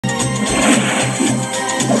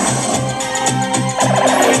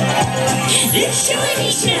The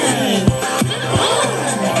Shiny Show!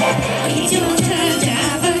 It's your turn to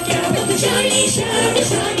have a go with the Shiny Show, the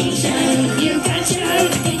Shiny Show. You can show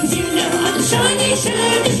the things you know on the Shiny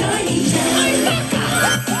Show, the Shiny Show.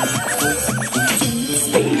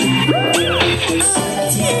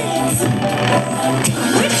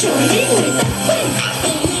 We're joining with the quiz.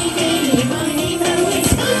 Eeny, meeny, mo,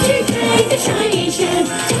 it's time to play the Shiny Show.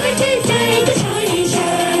 Time to play the Shiny Show.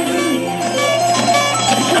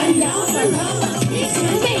 Alarmarama, it's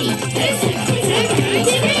me. It's going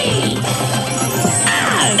to be.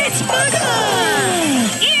 Oh, it's Mugger!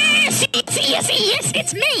 Yes,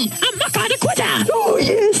 it's me. I'm Mugger the Quitter. Oh,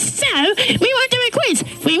 yes. So, we won't do a quiz.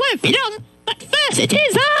 We won't be long. But first it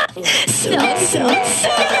is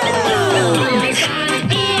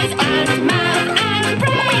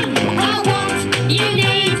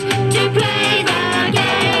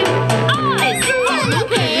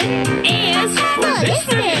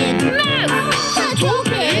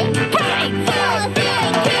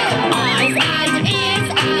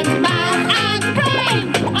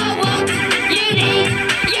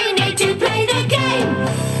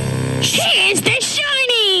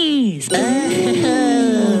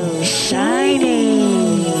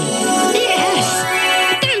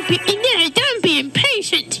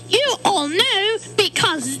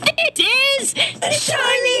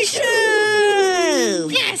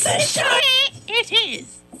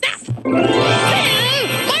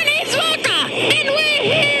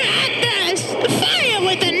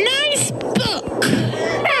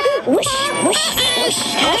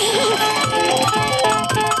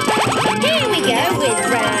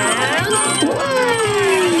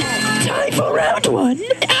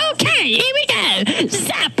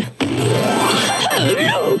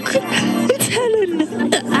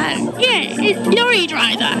lorry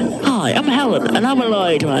driver. Hi, I'm Helen, and I'm a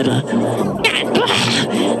lorry driver.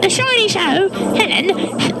 The Shiny Show,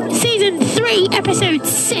 Hellen, Season 3, Episode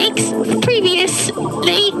 6,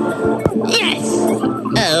 previously. Yes.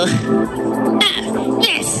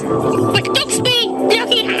 Yes. But Dogsby,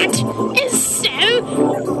 Lucky Hat, is so...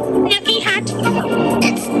 Lucky Hat.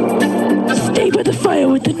 Stay by the fire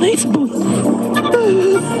with the nice book.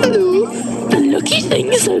 Hello. The lucky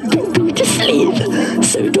things are going to sleep.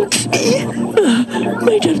 So Dogsby,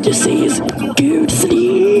 might have to say is go to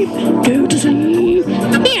sleep. Go to sleep.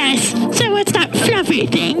 Yes. So what's that fluffy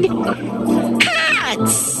thing?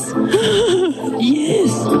 Hats.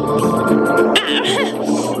 Yes.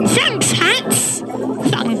 Thanks, hats.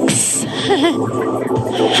 Thanks.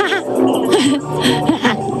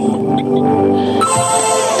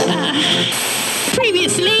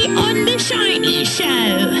 Previously on the Shiny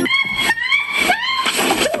Show.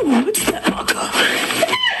 What's that marker?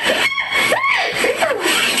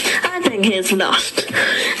 I think he's lost.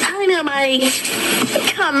 Dynamite,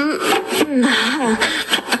 come,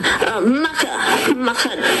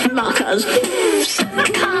 muckers.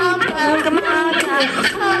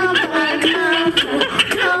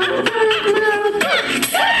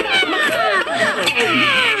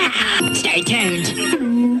 Stay tuned.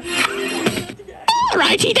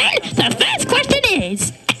 Alrighty then, the first question is...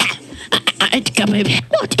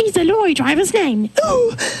 what is the lorry driver's name?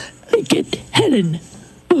 Oh, I get Helen.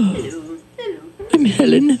 Oh, I'm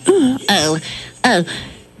Helen.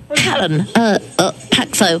 Helen,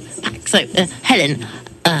 Paxo, Helen,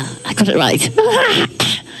 I got it right.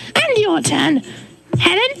 And your turn.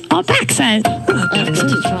 Helen or Paxo?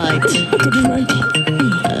 Paxo's right. I got it right.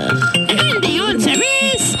 And the answer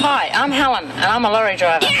is... Hi, I'm Helen, and I'm a lorry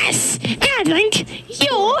driver. Yes! And Link,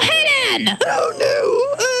 you're Helen! Oh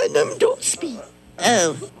no, I'm Dogsby.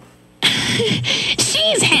 Oh.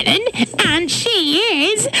 She's Helen, and she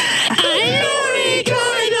is a lorry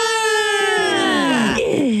driver!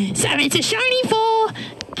 So it's a shiny for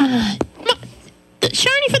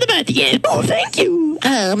the both of you. Oh, thank you.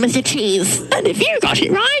 Oh, Mr. Cheese. And if you got it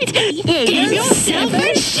right, give yourself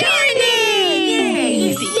a shiny!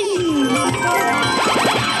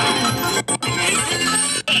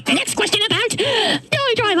 Next question about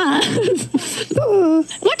lorry driver.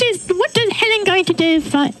 What is Helen going to do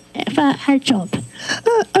for her job?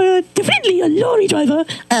 Definitely a lorry driver.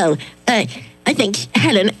 Oh, I think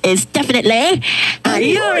Helen is definitely a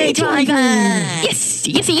lorry driver. Yes.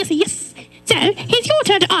 So, it's your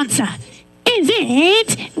turn to answer. Is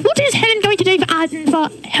it... What is Helen going to do for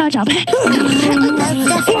her job?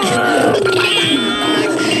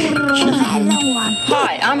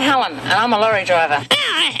 Hi, I'm Helen, and I'm a lorry driver.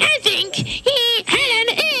 I think Helen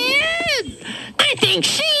is... I think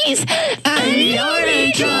she's a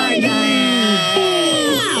lorry driver.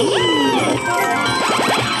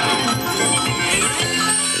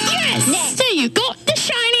 Yes. So you got the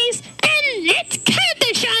shinies, and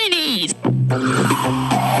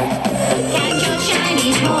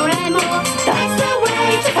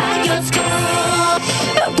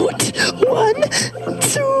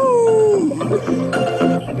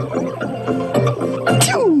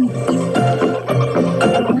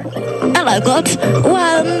got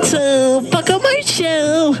 1, 2, buckle my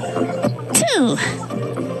shoe. 2.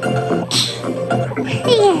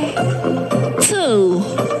 Yeah. 2.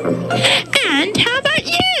 And how about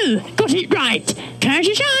you? Got it right. Turn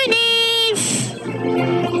to shinies.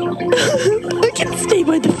 I can stay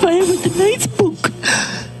by the fire with the nice book.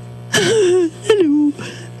 Hello.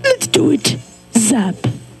 Let's do it. Zap.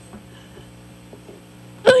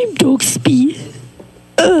 I'm Dogsby.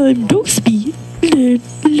 The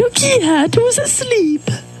lucky hat was asleep.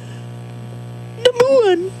 Number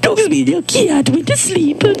 1, Dogsby the lucky hat went to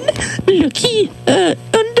sleep on the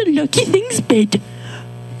lucky thing's bed.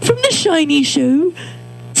 From the shiny show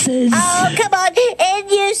says... Oh, come on. In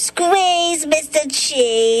you squeeze, Mr.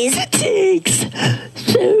 Cheese. Thanks.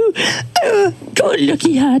 So, got a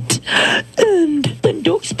lucky hat. And then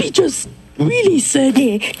Dogsby just really said...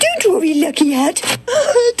 Don't worry, Lucky Hat.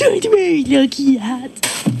 Don't worry, lucky hat.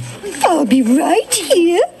 I'll be right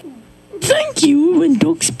here. Thank you, and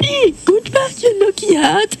Dogsby. Goodbye, you lucky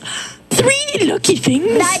hat. 3 lucky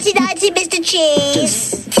things. Nighty-nighty, Mr.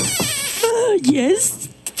 Cheese. Yes.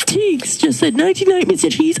 Tiggs just said nighty-night, Mr.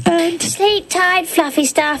 Cheese, and Sleep tight, fluffy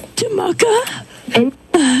stuff. to Maka.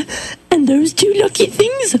 And those 2 lucky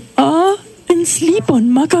things are and sleep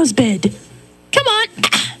on Maka's bed. Come on.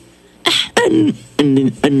 And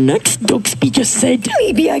next, Dogsby just said,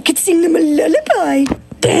 Maybe I could sing them a lullaby.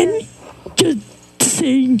 then just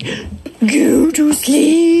saying, Go to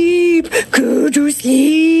sleep, go to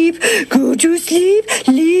sleep, go to sleep,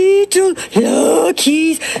 little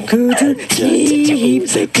luckies. Go to sleep,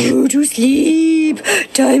 go to sleep.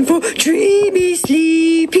 Time for dreamy,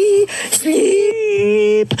 sleepy,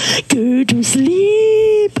 sleep. go to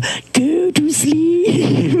sleep, go to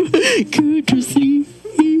sleep, go to sleep.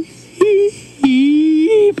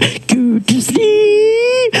 Go to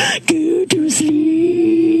sleep, go to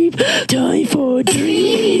sleep. Time for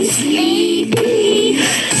dreamy, sleepy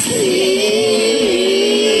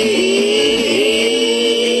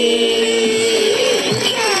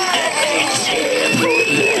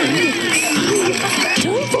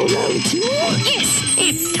Time for round 2. Yes,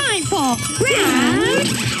 it's time for round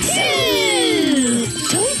 2.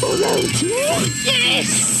 Time for round 2. Yes,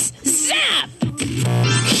 zap.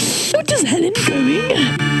 What is Helen going?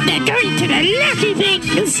 They're going to the lucky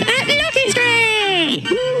things at Lucky Street.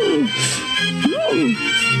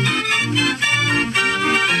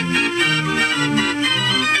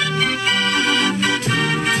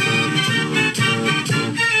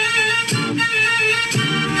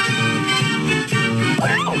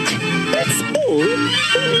 It's all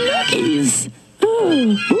luckies.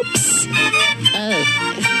 Oh, whoops.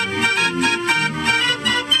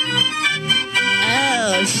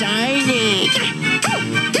 Oh, shiny.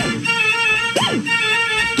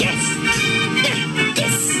 Yes.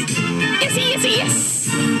 Yes.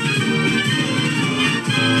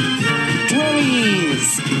 Toys.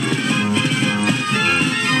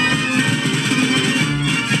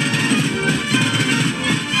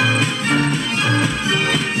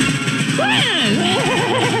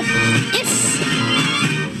 Yes.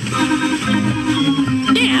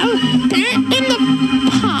 Now, they're in the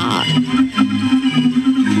park.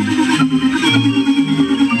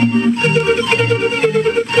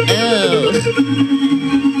 Oh.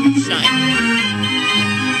 Shine.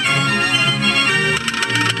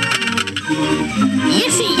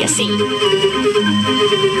 Yesy.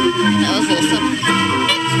 That was awesome.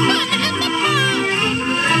 It's fun at the park.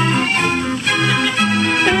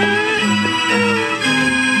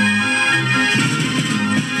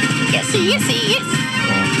 Yesy.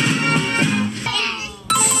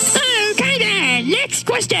 Okay then, next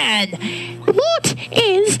question. What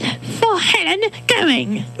is for Helen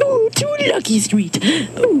going? Oh, to Lucky Street.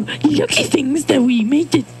 Oh, lucky things that we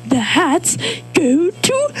made the hats go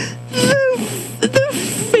to the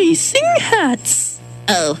facing hats.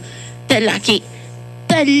 Oh, the lucky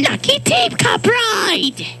teacup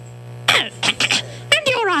ride. Oh, and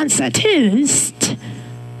your answer toast.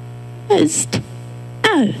 Oh,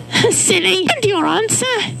 silly. And your answer?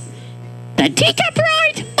 The teacup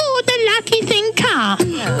ride or the lucky thing car?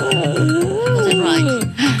 Was it right?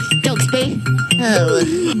 Dogsby? Oh.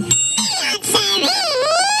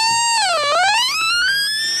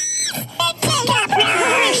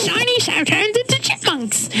 Shiny show turns into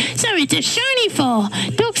chipmunks. So it's a shiny for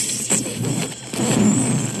dogs.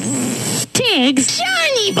 Tiggs.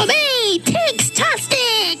 Shiny for me.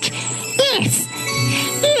 Tiggs-tastic. Yes.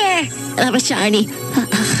 Yeah. That was shiny.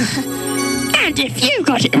 And if you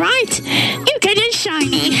got it right, you get a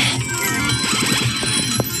shiny.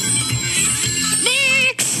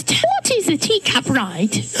 Next. What is a teacup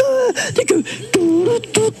ride? They go...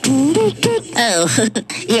 Oh,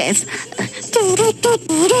 yes. And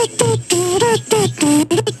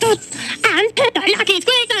the luckies,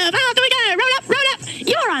 quick, faster we go. Roll up, roll up.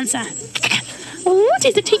 Your answer. What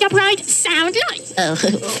is the teacup ride sound like?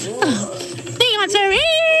 The answer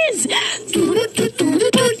is...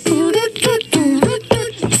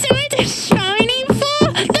 So it's shining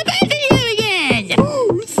for the both of you again.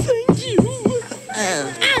 Oh, thank you.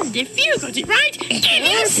 And if you got it right, give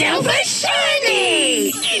yourself a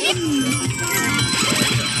shiny.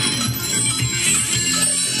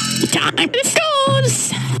 Time for the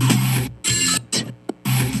scores.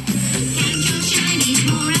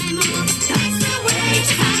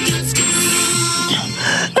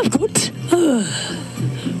 I've got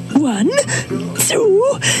 1,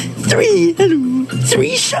 2, 3. Hello,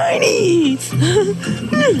 3 shinies.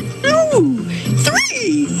 No,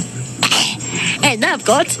 3. And I've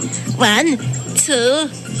got 1, 2,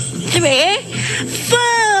 3, 4.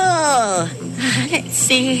 Let's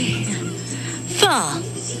see. 4.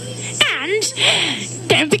 And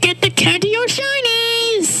don't forget to count your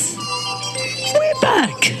shinies. We're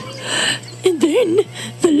back. And then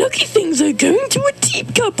the lucky things are going to a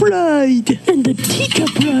teacup ride. And the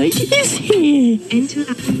teacup ride is here.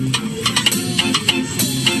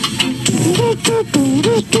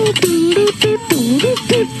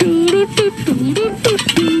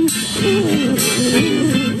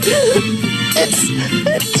 It's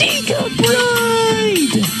a teacup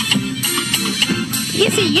ride.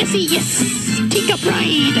 Yesy, yesy, yes. Teacup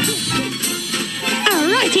ride.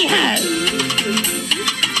 Alrighty-ho.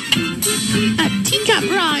 A teacup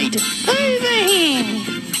ride over here.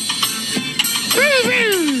 Vroom,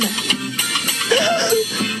 vroom.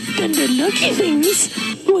 And the lucky things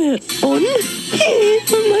were on here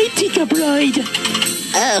on my teacup ride.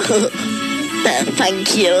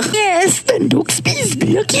 Thank you. Yes, and Dogsby's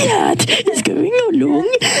lucky hat is going along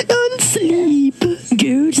on sleep.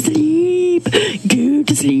 Go to sleep, go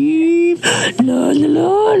to sleep. La la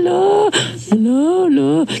la la, la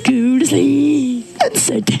la, go to sleep. And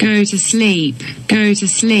said, Go to sleep, go to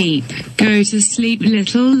sleep, go to sleep,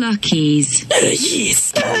 little luckies.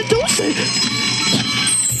 Yes, and also,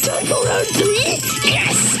 time for round 3.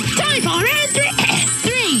 Yes, time for round 3.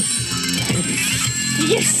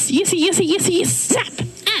 Yes, yes. Zap.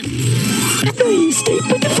 Nice, stay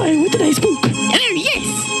by the fire with a nice book. Oh, yes.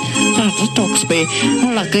 That is Dogsby,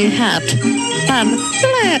 lucky hat. And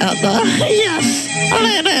leather. Yes,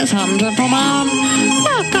 ladies and gentlemen,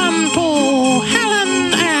 welcome to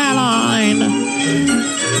Hellen Airline.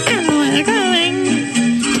 And we're going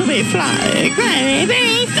to be flying Very,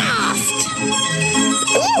 very fast.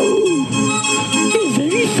 Oh,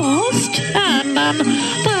 very fast. and the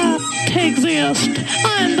taxiest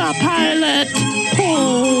and the pilot.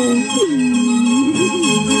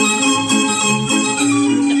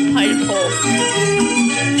 Pilot Paul.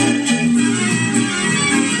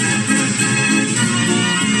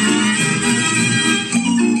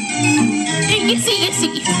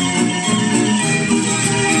 Yesy.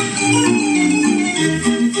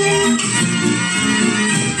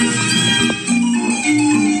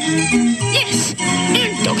 Yes,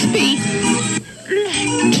 and Dogsby.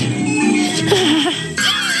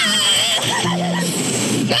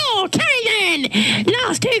 Okay then,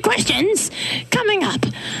 last 2 questions coming up.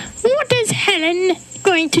 What is Helen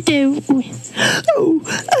going to do? Oh,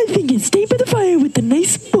 I think it's stay by the fire with the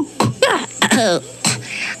nice book. I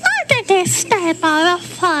think they stay by the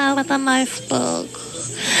fire with a nice book.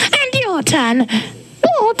 And your turn.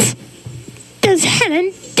 What does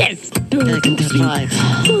Helen do? Drive.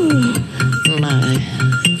 No.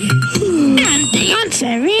 And the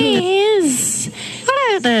answer is...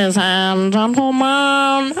 Ladies and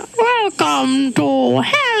gentlemen, welcome to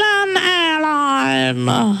Hellen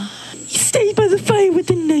Airline. Stay by the fire with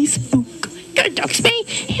the nice book. Good, Dogsby.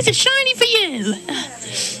 Here's a shiny for you.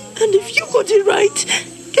 And if you got it right,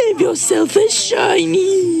 give yourself a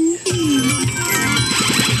shiny.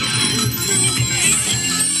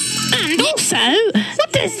 And also,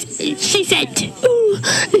 what does she said? Oh,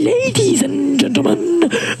 ladies and gentlemen,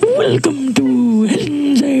 welcome to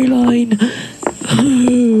Hellen's Airline.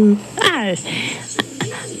 Oh.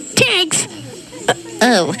 Tags.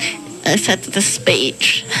 Oh, I said the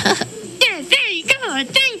speech. Yeah, very good.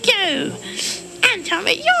 Thank you. And tell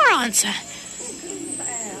me your answer.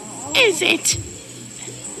 Is it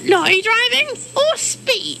lorry driving or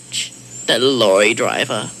speech? The lorry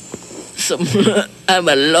driver. I'm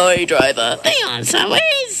a lorry driver. The answer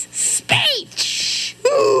is speech.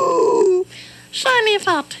 Ooh. Shiny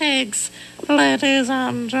fat pigs, ladies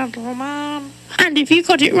and gentlemen. And if you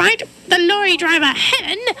got it right, the lorry driver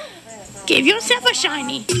Helen, give yourself a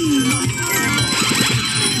shiny.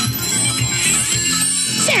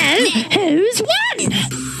 So, who's won?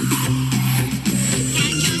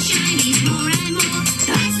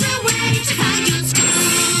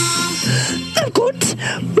 I've got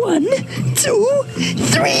 1, 2,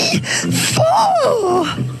 3, 4.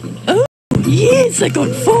 Oh, yes, I got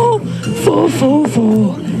 4. 4, 4, 4.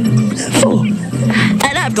 4.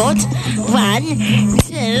 And I've got 1,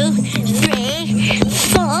 2, 3,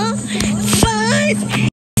 4, 5,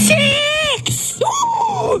 6.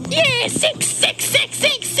 Ooh, yeah, 6, 6, 6,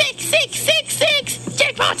 6, 6, 6, 6, 6.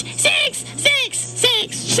 Jackpot, 6, 6,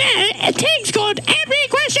 6. So, Tig's got every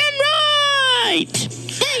question right.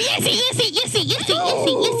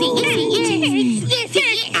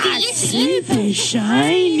 Super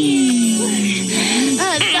shiny.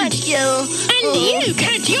 Thank you. And you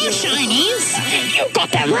got your shinies. You got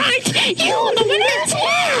them right. You're the winner as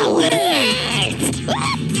well.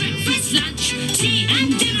 Breakfast, lunch, tea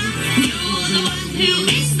and dinner. You're the one who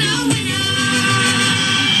is the winner.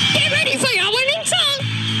 Get ready for your winning song.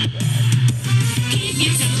 Give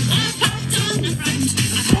yourself a pat on the front.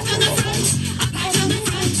 A pat on the front. A pat on the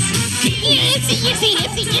front. Yes,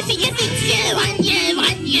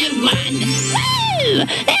 you won. Woo!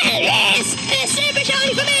 There it is. A super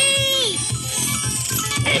shiny for me.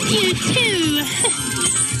 And you too.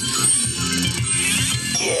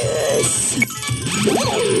 Yes.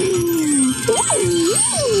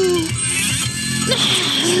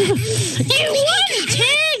 You won,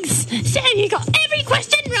 Tiggs. So you got every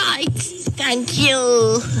question right. Thank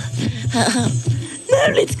you. Now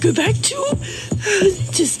let's go back to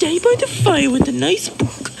stay by the fire with a nice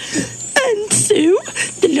book. And so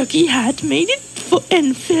the lucky hat made it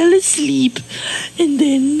and fell asleep in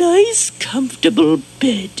their nice comfortable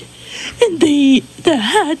bed. And the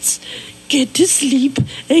hats get to sleep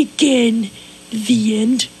again. The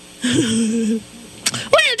end.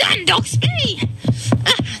 Well done, Dogsby.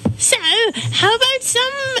 So, how about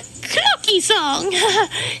some clocky song?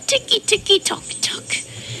 Ticky, ticky, tock, tock.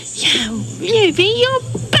 Yeah, you be your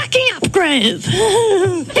backing up groove.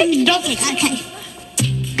 Okay, okay.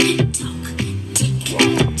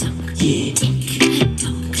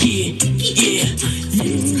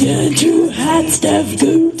 The two hats have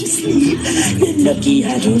go to sleep. The lucky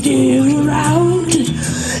hat will go around.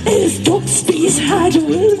 As Dogsby's hat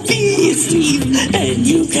will be asleep, and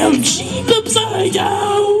you count sheep upside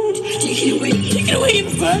down.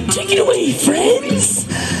 Take it away, friends.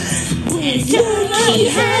 Lucky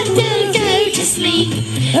hat will go to sleep.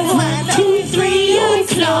 1, 2, 3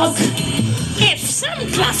 o'clock. If some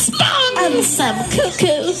glass bomb And some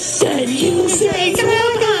cuckoo. Then you say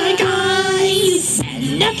goodbye, guys.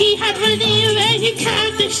 Lucky hat will do as you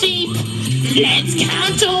count the sheep. Let's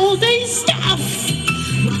count all the stuff.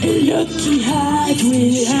 a lucky hat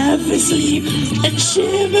will have a sleep and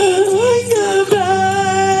shimmering the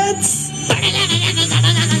bats.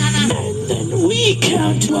 And then we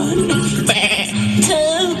count 1, 2,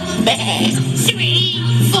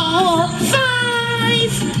 3, 4,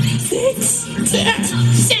 5, 6, 7,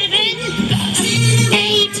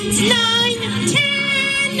 8, 9, 10,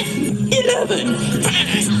 11,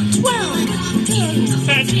 12,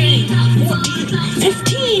 13, 14,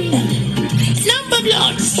 15. Number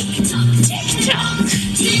blocks. Tick tock.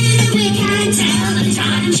 Till we can tell the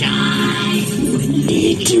time chime. we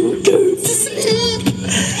need to go to sleep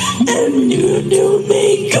and you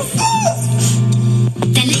make a fuss.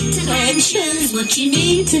 The little mentions what you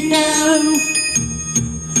need to know.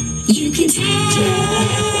 You can tell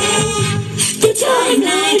the time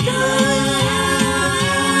like us.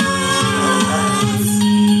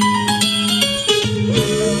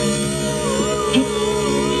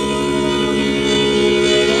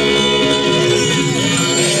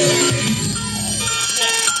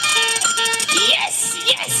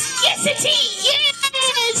 Yes,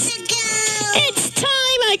 it's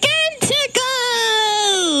time again to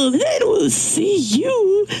go. Then we'll see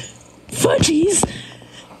you, Fudgies,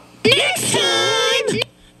 Next time.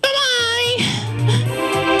 Bye-bye.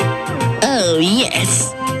 Oh,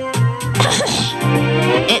 yes.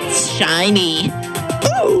 It's shiny.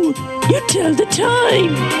 Oh, you tell the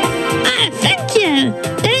time. Thank you.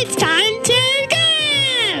 Then it's time to go.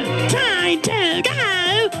 Time to go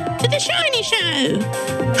to the shiny show.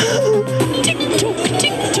 Tick-tock,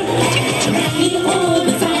 tick-tock, tick-tock. We all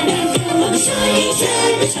the fun and go on the shiny show,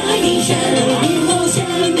 the shiny show. We all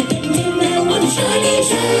show the thing to know on the shiny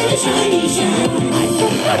show, the shiny show. I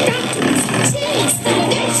forgot to say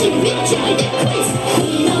that you enjoyed the quiz.